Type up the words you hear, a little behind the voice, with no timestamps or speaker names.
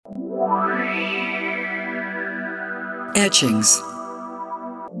Etchings,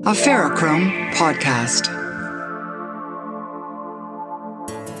 a Ferrochrome podcast.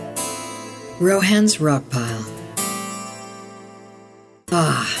 Rohan's Rockpile.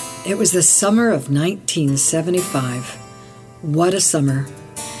 It was the summer of 1975. What a summer.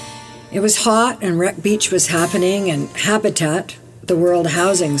 It was hot and Wreck Beach was happening, and Habitat, the World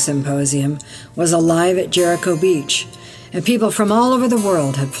Housing Symposium, was alive at Jericho Beach, and people from all over the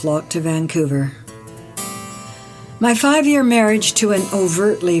world had flocked to Vancouver. My 5-year marriage to an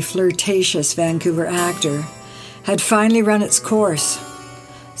overtly flirtatious Vancouver actor had finally run its course.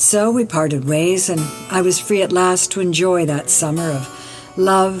 So we parted ways, and I was free at last to enjoy that summer of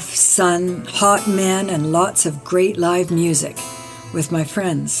love, sun, hot men, and lots of great live music with my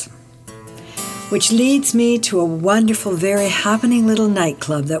friends. Which leads me to a wonderful, very happening little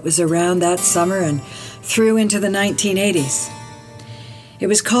nightclub that was around that summer and through into the 1980s. It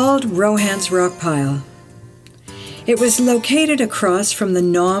was called Rohan's Rockpile. It was located across from the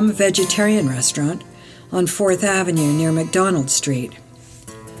Nom Vegetarian Restaurant on 4th Avenue near McDonald Street.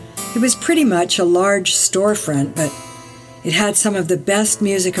 It was pretty much a large storefront, but it had some of the best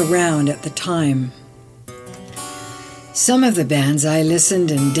music around at the time. Some of the bands I listened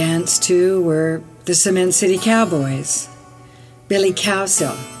and danced to were the Cement City Cowboys, Billy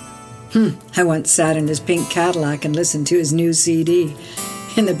Cowsill. I once sat in his pink Cadillac and listened to his new CD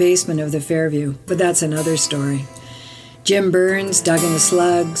in the basement of the Fairview, but that's another story. Jim Burns, Doug and the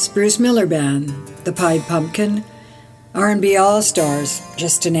Slugs, Bruce Miller Band, the Pied Pumpkin, R&B All-Stars,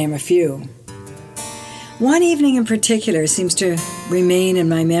 just to name a few. One evening in particular seems to remain in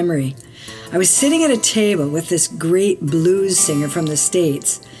my memory. I was sitting at a table with this great blues singer from the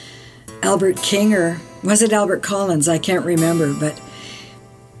States, Albert King, or was it Albert Collins? I can't remember, but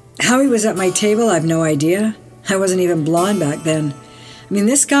how he was at my table, I have no idea. I wasn't even blonde back then.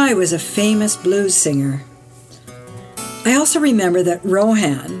 This guy was a famous blues singer. I also remember that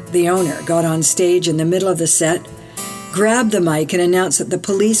Rohan, the owner, got on stage in the middle of the set, grabbed the mic and announced that the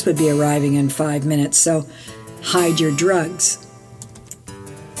police would be arriving in 5 minutes, so hide your drugs.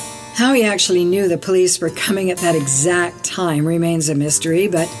 How he actually knew the police were coming at that exact time remains a mystery,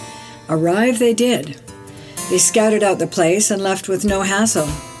 but arrive they did. They scouted out the place and left with no hassle.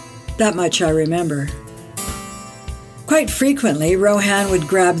 That much I remember. Quite frequently, Rohan would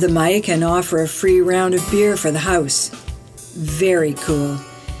grab the mic and offer a free round of beer for the house. Very cool.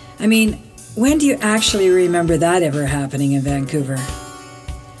 When do you actually remember that ever happening in Vancouver?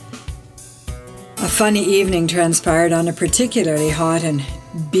 A funny evening transpired on a particularly hot and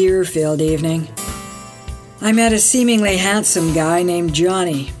beer-filled evening. I met a seemingly handsome guy named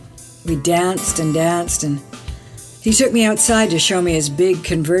Johnny. We danced and danced, and he took me outside to show me his big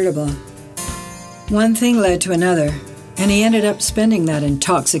convertible. One thing led to another, and he ended up spending that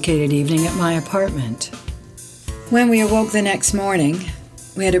intoxicated evening at my apartment. When we awoke the next morning,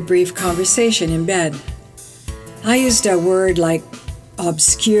 we had a brief conversation in bed. I used a word like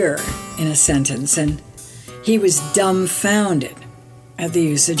obscure in a sentence, and he was dumbfounded at the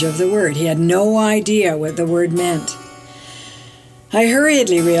usage of the word. He had no idea what the word meant. I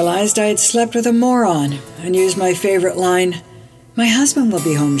hurriedly realized I had slept with a moron and used my favorite line, "My husband will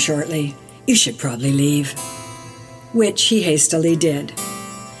be home shortly. You should probably leave." Which he hastily did.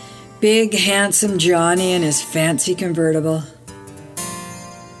 Big, handsome Johnny in his fancy convertible.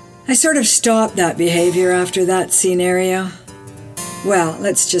 I sort of stopped that behavior after that scenario. Well,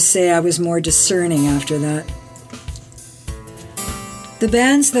 let's just say I was more discerning after that. The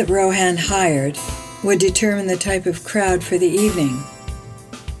bands that Rohan hired would determine the type of crowd for the evening.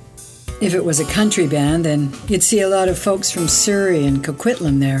 If it was a country band, then you'd see a lot of folks from Surrey and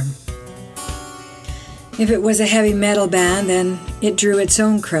Coquitlam there. If it was a heavy metal band, then it drew its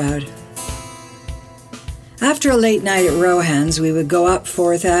own crowd. After a late night at Rohan's, we would go up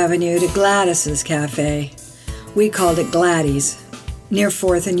 4th Avenue to Gladys's Cafe. We called it Gladys, near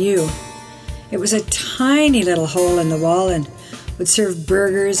 4th and U. It was a tiny little hole in the wall and would serve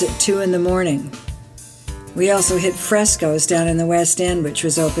burgers at 2 in the morning. We also hit Fresco's down in the West End, which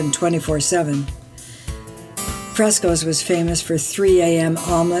was open 24/7. Fresco's was famous for 3 a.m.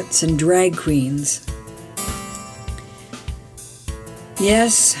 omelets and drag queens.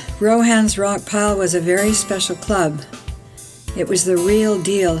 Yes, Rohan's Rockpile was a very special club. It was the real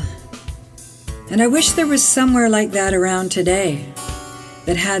deal. And I wish there was somewhere like that around today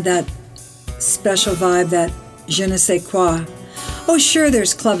that had that special vibe, that je ne sais quoi. Oh, sure,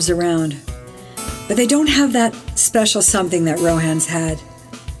 there's clubs around, but they don't have that special something that Rohan's had.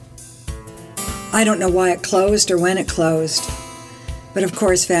 I don't know why it closed or when it closed, but of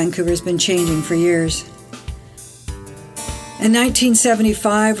course Vancouver's been changing for years. And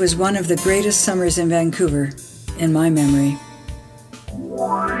 1975 was one of the greatest summers in Vancouver in my memory.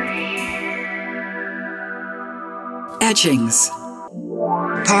 Etchings,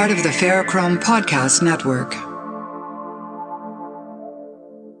 part of the Ferrochrome Podcast Network.